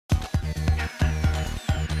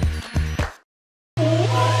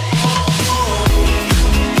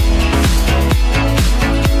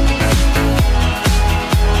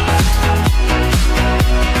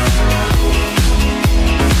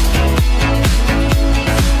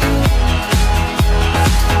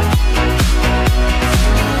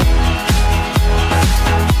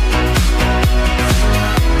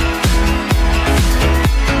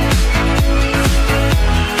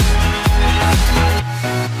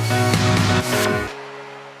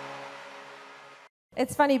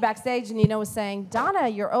It's funny, backstage, Nina was saying, Donna,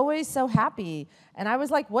 you're always so happy. And I was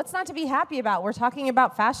like, what's not to be happy about? We're talking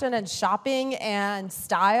about fashion and shopping and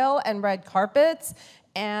style and red carpets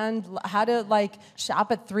and how to like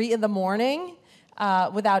shop at 3 in the morning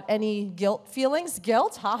without any guilt feelings.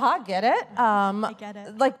 Guilt, haha, get it? I get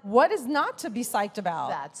it. Like, what is not to be psyched about?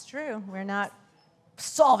 That's true. We're not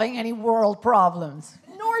solving any world problems.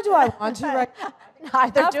 Nor do I want to. Right?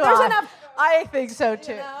 Neither do there's I. Enough, I think so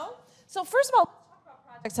too. You know? So first of all, let's talk about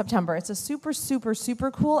Project September. It's a super, super,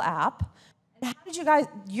 super cool app. And how did you guys?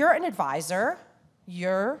 You're an advisor.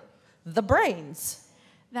 You're the brains.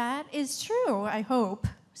 That is true, I hope.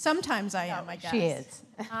 Sometimes I am, I guess. She is.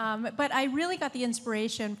 But I really got the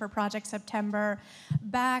inspiration for Project September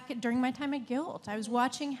back during my time at GILT. I was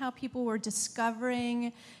watching how people were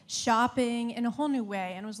discovering shopping in a whole new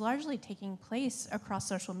way, and it was largely taking place across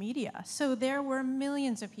social media. So there were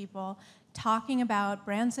millions of people talking about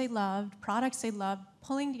brands they loved, products they loved,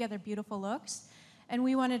 pulling together beautiful looks. And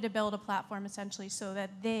we wanted to build a platform essentially so that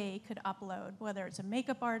they could upload, whether it's a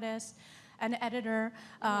makeup artist, an editor,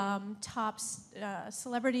 top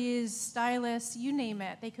celebrities, stylists, you name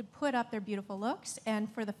it. They could put up their beautiful looks,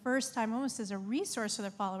 and for the first time, almost as a resource for their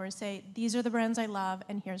followers, say, these are the brands I love,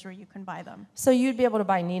 and here's where you can buy them. So you'd be able to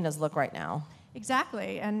buy Nina's look right now.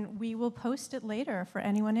 Exactly, and we will post it later for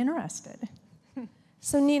anyone interested.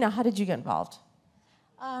 So Nina, how did you get involved?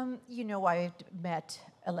 You know, I met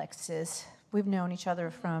Alexis. We've known each other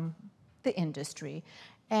from the industry.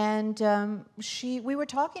 And we were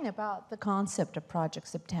talking about the concept of Project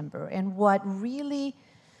September, and what really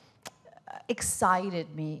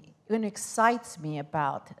excited me and excites me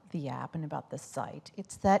about the app and about the site,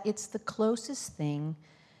 it's that it's the closest thing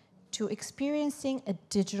to experiencing a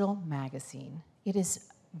digital magazine. It is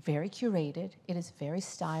very curated, it is very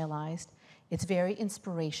stylized, it's very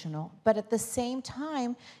inspirational, but at the same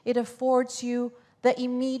time, it affords you the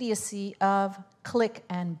immediacy of click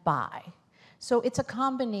and buy. So it's a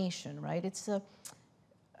combination, right?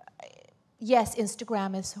 Yes,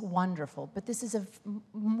 Instagram is wonderful, but this is a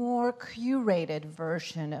more curated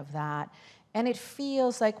version of that. And it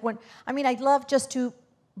feels like I love just to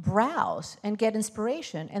browse and get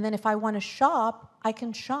inspiration. And then if I want to shop, I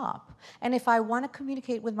can shop. And if I want to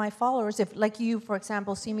communicate with my followers, if like you, for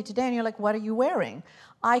example, see me today and you're like, what are you wearing?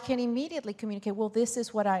 I can immediately communicate, well, this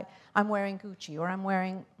is what I'm wearing Gucci, or I'm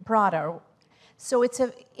wearing Prada. So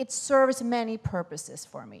it serves many purposes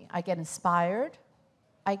for me. I get inspired.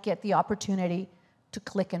 I get the opportunity to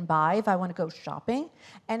click and buy if I want to go shopping.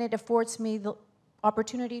 And it affords me the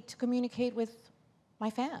opportunity to communicate with my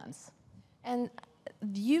fans. And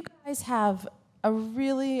you guys have a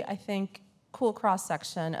really, I think, cool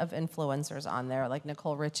cross-section of influencers on there, like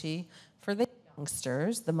Nicole Richie for the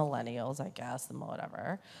youngsters, the millennials, I guess, the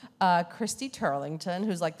whatever. Christy Turlington,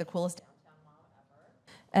 who's like the coolest downtown mom ever.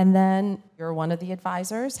 And then you're one of the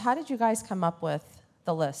advisors. How did you guys come up with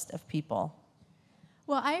the list of people?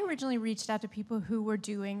 Well, I originally reached out to people who were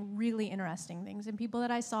doing really interesting things, and people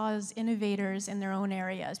that I saw as innovators in their own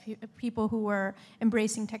areas, people who were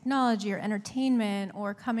embracing technology or entertainment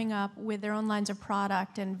or coming up with their own lines of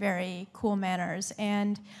product in very cool manners.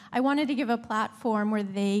 And I wanted to give a platform where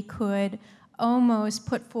they could almost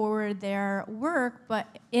put forward their work,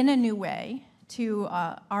 but in a new way to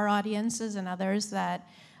our audiences and others that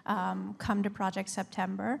come to Project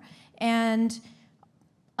September, and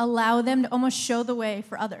allow them to almost show the way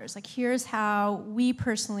for others. Like, here's how we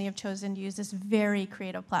personally have chosen to use this very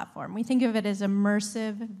creative platform. We think of it as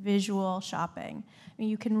immersive visual shopping. I mean,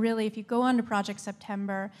 you can really, if you go onto Project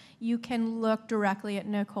September, you can look directly at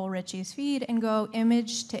Nicole Richie's feed and go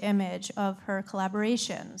image to image of her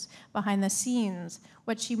collaborations, behind the scenes,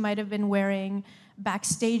 what she might have been wearing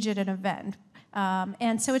backstage at an event.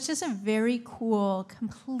 And so it's just a very cool,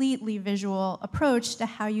 completely visual approach to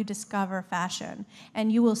how you discover fashion. And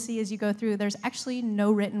you will see as you go through, there's actually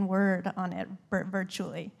no written word on it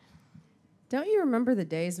virtually. Don't you remember the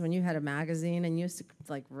days when you had a magazine and you used to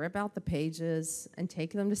like rip out the pages and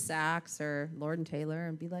take them to Saks or Lord & Taylor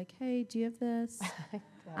and be like, hey, do you have this?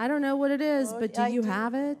 I don't know what it is, but do you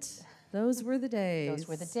have it? Those were the days. Those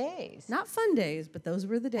were the days. Not fun days, but those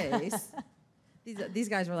were the days. These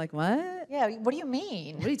guys were like, what? Yeah, what do you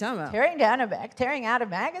mean? What are you talking about? Tearing out a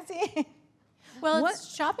magazine? Well,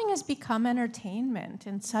 shopping has become entertainment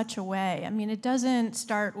in such a way. I mean, it doesn't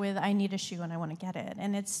start with, I need a shoe and I want to get it.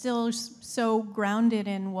 And it's still so grounded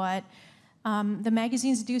in what the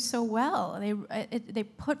magazines do so well. They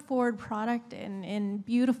put forward product in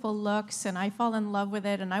beautiful looks, and I fall in love with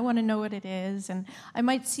it, and I want to know what it is. And I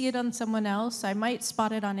might see it on someone else. I might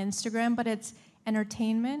spot it on Instagram, but it's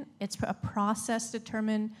entertainment. It's a process to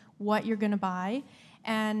determine what you're going to buy.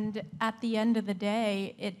 And at the end of the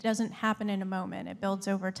day, it doesn't happen in a moment. It builds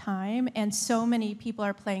over time. And so many people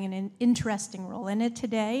are playing an interesting role in it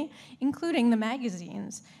today, including the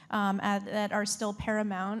magazines that are still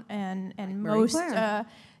paramount and most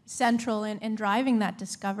central in driving that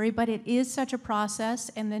discovery. But it is such a process.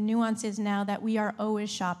 And the nuance is now that we are always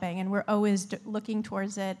shopping and we're always looking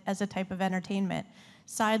towards it as a type of entertainment.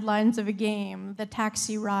 Sidelines of a game, the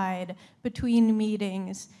taxi ride, between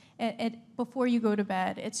meetings. Before you go to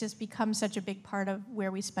bed, it's just become such a big part of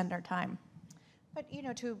where we spend our time. But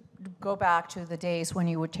to go back to the days when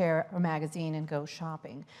you would tear a magazine and go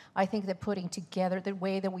shopping, I think that putting together the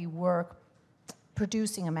way that we work,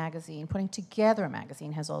 producing a magazine, putting together a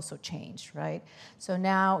magazine has also changed, right? So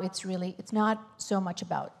now it's not so much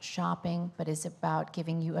about shopping, but it's about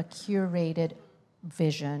giving you a curated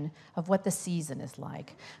vision of what the season is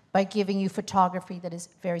like by giving you photography that is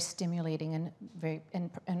very stimulating and very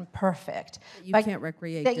and perfect. You can't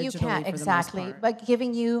recreate that digitally you can't for exactly. the most By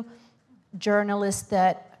giving you journalists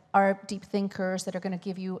that are deep thinkers that are going to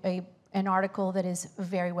give you an article that is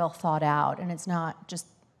very well thought out and it's not just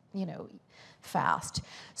fast.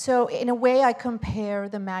 So in a way, I compare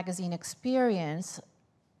the magazine experience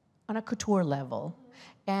on a couture level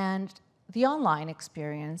and the online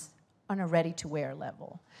experience on a ready-to-wear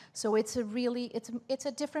level. So it's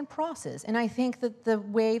a different process. And I think that the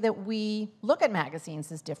way that we look at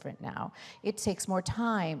magazines is different now. It takes more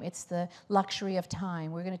time. It's the luxury of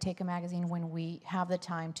time. We're going to take a magazine when we have the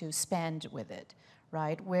time to spend with it,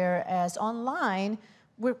 right? Whereas online,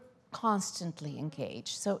 we're constantly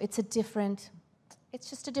engaged. So it's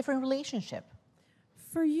just a different relationship.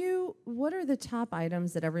 For you, what are the top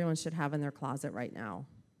items that everyone should have in their closet right now?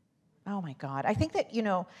 Oh my God. I think that,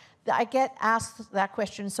 I get asked that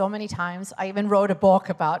question so many times. I even wrote a book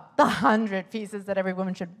about the 100 pieces that every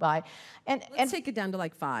woman should buy. Let's take it down to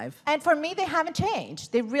like 5. And for me, they haven't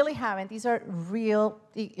changed. They really haven't. These are real,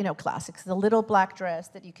 classics. The little black dress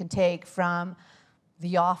that you can take from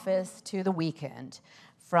the office to the weekend,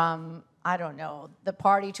 from, I don't know, the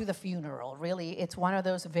party to the funeral. Really, it's one of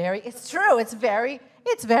those it's true, it's very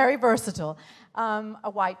versatile. A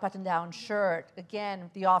white button-down shirt, again,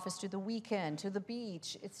 the office to the weekend, to the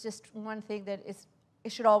beach. It's just one thing that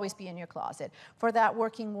it should always be in your closet. For that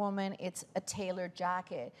working woman, it's a tailored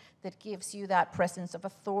jacket that gives you that presence of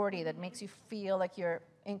authority, that makes you feel like you're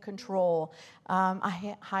in control.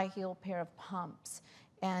 A high-heel pair of pumps.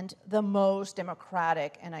 And the most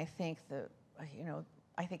democratic, and I think that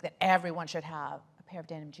everyone should have a pair of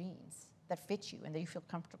denim jeans that fit you and that you feel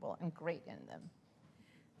comfortable and great in them.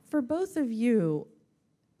 For both of you,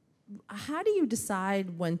 how do you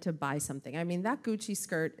decide when to buy something? I mean, that Gucci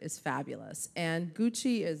skirt is fabulous, and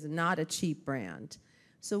Gucci is not a cheap brand.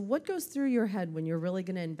 So what goes through your head when you're really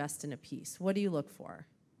going to invest in a piece? What do you look for?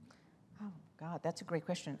 Oh, God, that's a great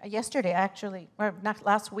question. Yesterday, actually, or not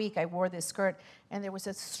last week, I wore this skirt, and there was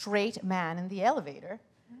a straight man in the elevator,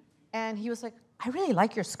 and he was like, I really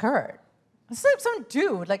like your skirt. Some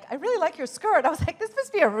dude, I really like your skirt. I was like, this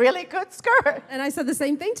must be a really good skirt. And I said the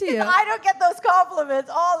same thing to you. I don't get those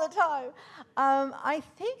compliments all the time. I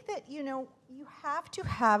think that, you have to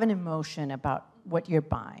have an emotion about what you're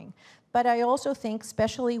buying. But I also think,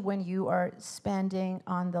 especially when you are spending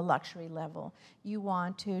on the luxury level, you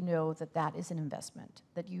want to know that that is an investment,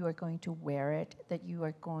 that you are going to wear it, that you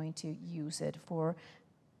are going to use it for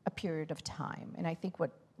a period of time. And I think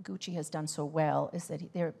what Gucci has done so well is that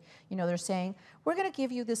they're saying, we're going to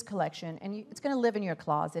give you this collection, and it's going to live in your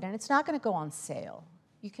closet, and it's not going to go on sale.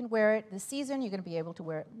 You can wear it this season, you're going to be able to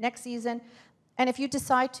wear it next season, and if you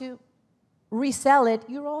decide to resell it,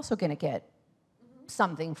 you're also going to get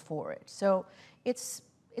something for it. So it's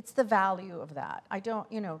the value of that. I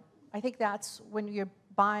think that's when you're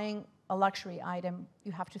buying a luxury item,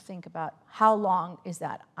 you have to think about how long is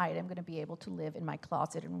that item going to be able to live in my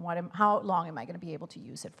closet, and how long am I going to be able to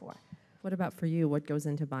use it for? What about for you? What goes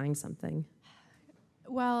into buying something?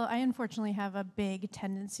 Well, I unfortunately have a big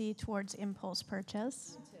tendency towards impulse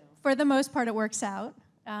purchase. For the most part, it works out,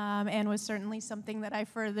 and was certainly something that I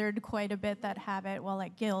furthered quite a bit, that habit, while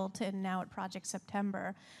at GILT and now at Project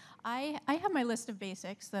September. I have my list of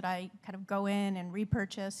basics that I kind of go in and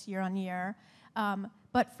repurchase year on year.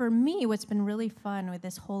 But for me, what's been really fun with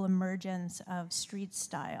this whole emergence of street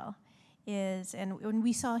style is, and when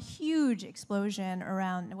we saw a huge explosion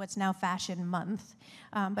around what's now Fashion Month,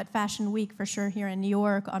 but Fashion Week for sure here in New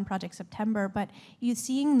York on Project September, but you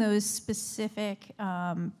seeing those specific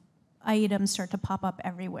items start to pop up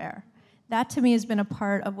everywhere. That to me has been a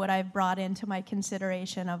part of what I've brought into my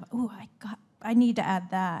consideration of, I need to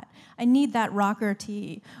add that. I need that rocker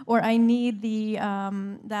tee, or I need the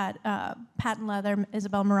patent leather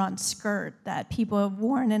Isabel Marant skirt that people have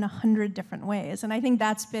worn in 100 different ways. And I think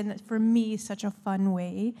that's been, for me, such a fun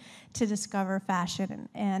way to discover fashion.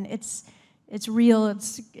 And it's real.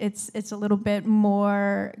 It's a little bit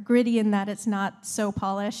more gritty in that it's not so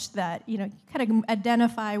polished that you kind of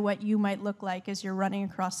identify what you might look like as you're running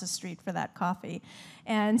across the street for that coffee.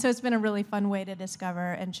 And so it's been a really fun way to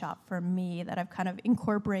discover and shop for me that I've kind of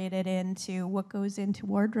incorporated into what goes into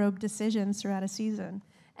wardrobe decisions throughout a season.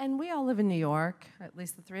 And we all live in New York, at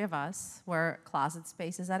least the three of us, where closet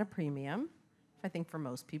space is at a premium, I think for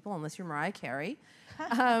most people, unless you're Mariah Carey,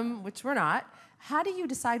 which we're not. How do you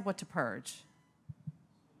decide what to purge?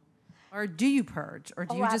 Or do you purge? Or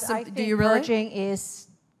do you just, do you really? Purging is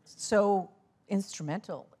so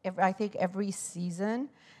instrumental. I think every season,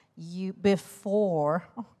 oh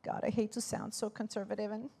God, I hate to sound so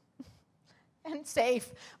conservative and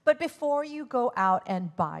safe, but before you go out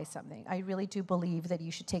and buy something, I really do believe that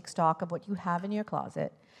you should take stock of what you have in your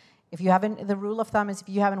closet. If you haven't, the rule of thumb is if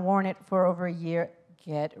you haven't worn it for over a year,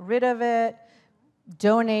 get rid of it,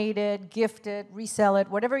 donate it, gift it, resell it,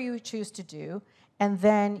 whatever you choose to do, and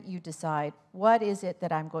then you decide, what is it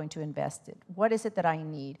that I'm going to invest in? What is it that I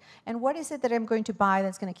need? And what is it that I'm going to buy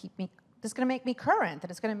that's going to make me current,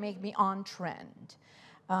 that is going to make me on trend?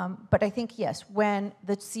 But I think, yes, when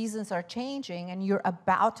the seasons are changing and you're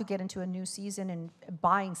about to get into a new season and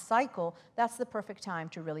buying cycle, that's the perfect time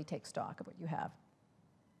to really take stock of what you have.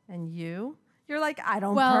 And you? You're like, I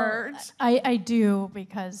don't purge. I do,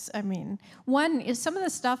 because, one is some of the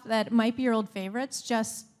stuff that might be your old favorites,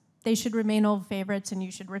 just they should remain old favorites and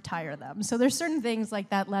you should retire them. So there's certain things like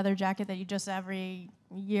that leather jacket that you just every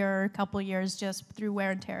year, couple years, just through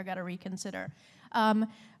wear and tear, got to reconsider.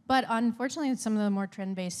 But unfortunately, some of the more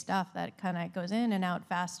trend-based stuff that kind of goes in and out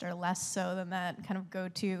faster, less so than that kind of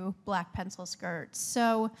go-to black pencil skirts.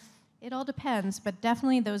 So it all depends, but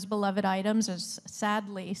definitely those beloved items are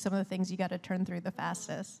sadly some of the things you got to turn through the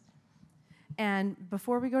fastest. And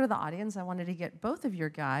before we go to the audience, I wanted to get both of your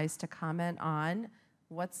guys to comment on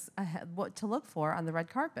what to look for on the red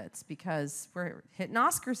carpets, because we're hitting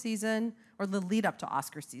Oscar season, or the lead up to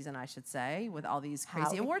Oscar season, I should say, with all these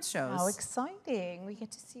crazy awards shows. How exciting. We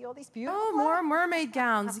get to see all these beautiful... Oh, more mermaid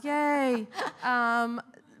gowns, yay.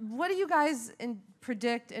 What do you guys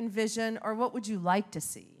predict, envision, or what would you like to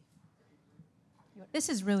see? This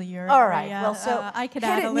is really your all right. area. Well, so I could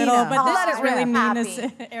add a little, but this is really Nina's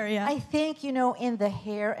area. I think, in the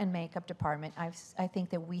hair and makeup department, I think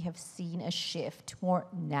that we have seen a shift, more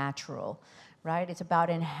natural, right? It's about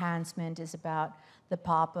enhancement. It's about the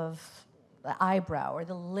pop of the eyebrow or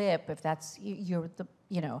the lip, if that's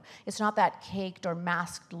it's not that caked or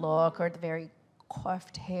masked look or the very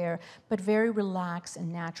coiffed hair, but very relaxed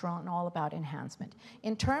and natural and all about enhancement.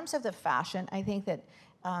 In terms of the fashion, I think that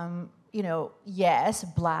yes,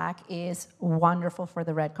 black is wonderful for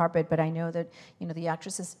the red carpet, but I know that, the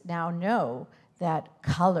actresses now know that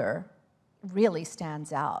color really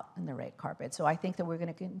stands out in the red carpet. So I think that we're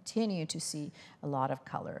going to continue to see a lot of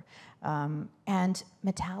color. And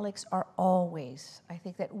metallics are always, I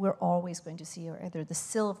think that we're always going to see either the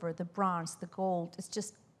silver, the bronze, the gold. It's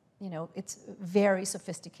just, it's very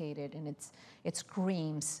sophisticated and it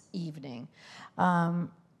screams evening.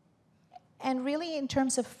 And really, in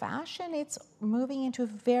terms of fashion, it's moving into a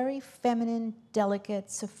very feminine, delicate,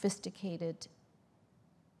 sophisticated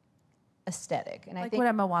aesthetic. And like I think what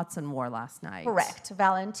Emma Watson wore last night. Correct.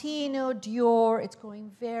 Valentino, Dior, it's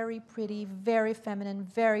going very pretty, very feminine,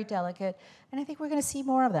 very delicate. And I think we're going to see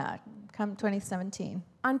more of that come 2017.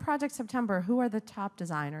 On Project September, who are the top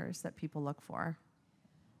designers that people look for?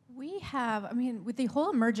 We have, with the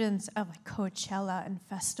whole emergence of Coachella and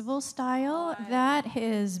festival style, that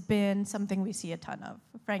has been something we see a ton of,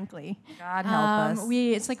 frankly. God help us.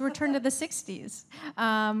 It's like a return to the 60s.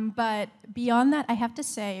 But beyond that, I have to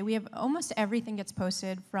say, we have almost everything gets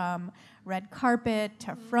posted from red carpet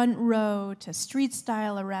to front row to street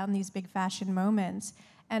style around these big fashion moments.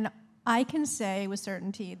 And I can say with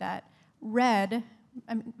certainty that red...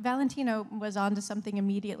 Valentino was onto something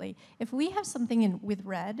immediately. If we have something with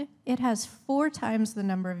red, it has 4 times the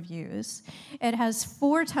number of views. It has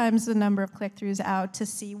 4 times the number of click-throughs out to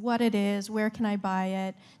see what it is, where can I buy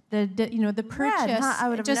it. The purchase I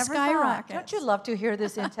would have just never skyrockets. Don't you love to hear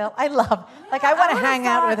this intel? I want to hang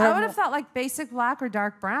out with her. I would have thought like basic black or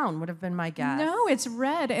dark brown would have been my guess. No, it's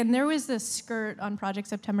red. And there was this skirt on Project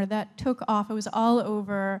September that took off. It was all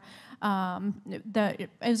over. It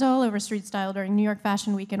was all over street style during New York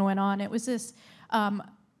Fashion Week and went on. It was this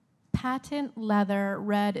patent leather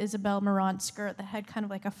red Isabel Marant skirt that had kind of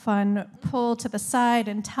like a fun pull to the side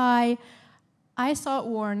and tie. I saw it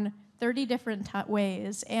worn 30 different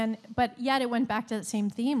ways, but yet it went back to that same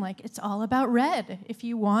theme, like it's all about red. If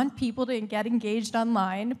you want people to get engaged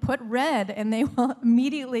online, put red and they will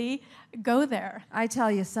immediately go there. I tell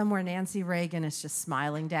you, somewhere Nancy Reagan is just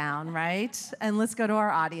smiling down, right? And let's go to our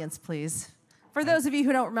audience, please. For those of you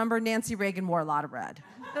who don't remember, Nancy Reagan wore a lot of red.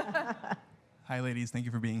 Hi, ladies. Thank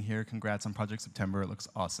you for being here. Congrats on Project September. It looks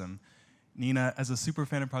awesome. Nina, as a super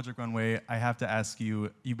fan of Project Runway, I have to ask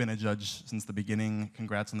you, you've been a judge since the beginning.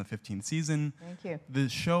 Congrats on the 15th season. Thank you. The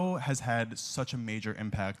show has had such a major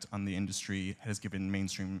impact on the industry, has given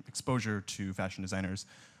mainstream exposure to fashion designers.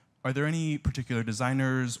 Are there any particular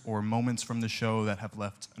designers or moments from the show that have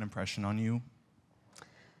left an impression on you?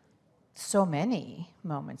 So many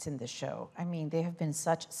moments in the show. I mean, there have been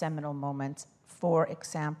such seminal moments. For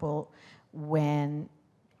example, when...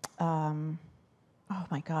 oh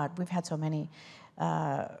my God, we've had so many.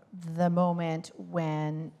 The moment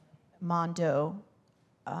when Mondo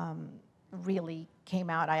really came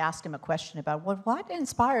out, I asked him a question about what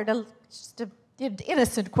inspired, just an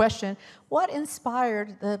innocent question, what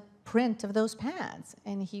inspired the print of those pants?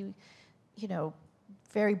 And he,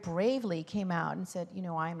 very bravely came out and said,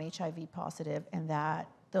 I'm HIV positive, and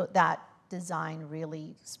that design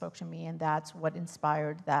really spoke to me, and that's what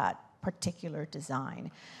inspired that particular design.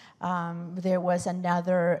 There was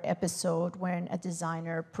another episode when a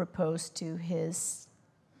designer proposed to his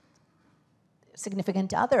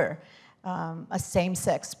significant other, a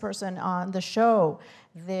same-sex person on the show.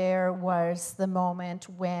 There was the moment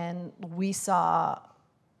when we saw,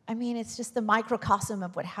 it's just the microcosm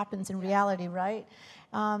of what happens in reality, right?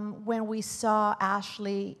 When we saw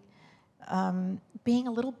Ashley being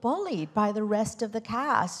a little bullied by the rest of the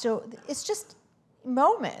cast. So it's just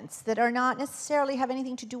moments that are not necessarily have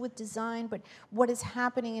anything to do with design, but what is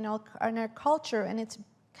happening in our culture, and it's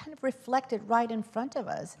kind of reflected right in front of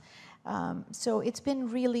us. So it's been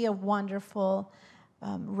really a wonderful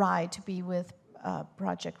ride to be with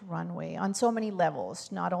Project Runway on so many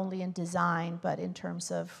levels, not only in design, but in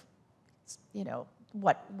terms of, the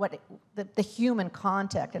human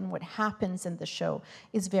contact and what happens in the show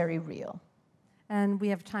is very real. And we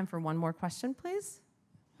have time for one more question, please.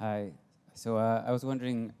 Hi. So I was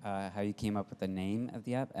wondering how you came up with the name of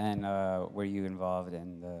the app, and were you involved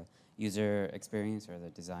in the user experience or the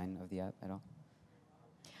design of the app at all?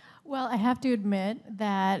 Well, I have to admit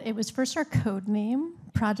that it was first our code name,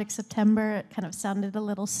 Project September. It kind of sounded a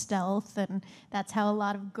little stealth, and that's how a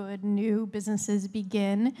lot of good new businesses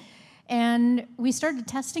begin. And we started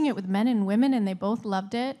testing it with men and women, and they both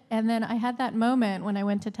loved it. And then I had that moment when I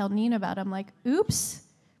went to tell Nina about it. I'm like, oops.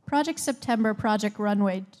 Project September, Project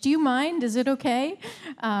Runway. Do you mind? Is it okay?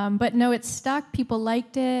 But no, it stuck. People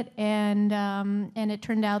liked it, and it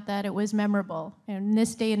turned out that it was memorable. In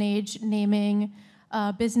this day and age, naming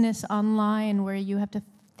a business online where you have to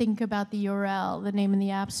think about the URL, the name in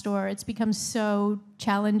the App Store, it's become so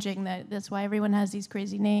challenging that's why everyone has these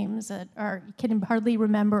crazy names that you can hardly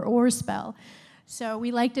remember or spell. So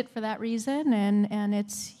we liked it for that reason, and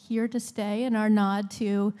it's here to stay, and our nod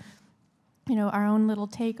to our own little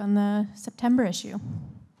take on the September issue.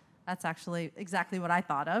 That's actually exactly what I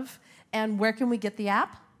thought of. And where can we get the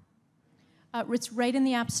app? It's right in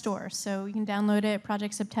the App Store, so you can download it,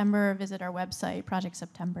 Project September, or visit our website,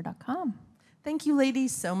 projectseptember.com. Thank you,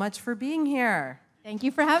 ladies, so much for being here. Thank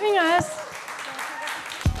you for having us.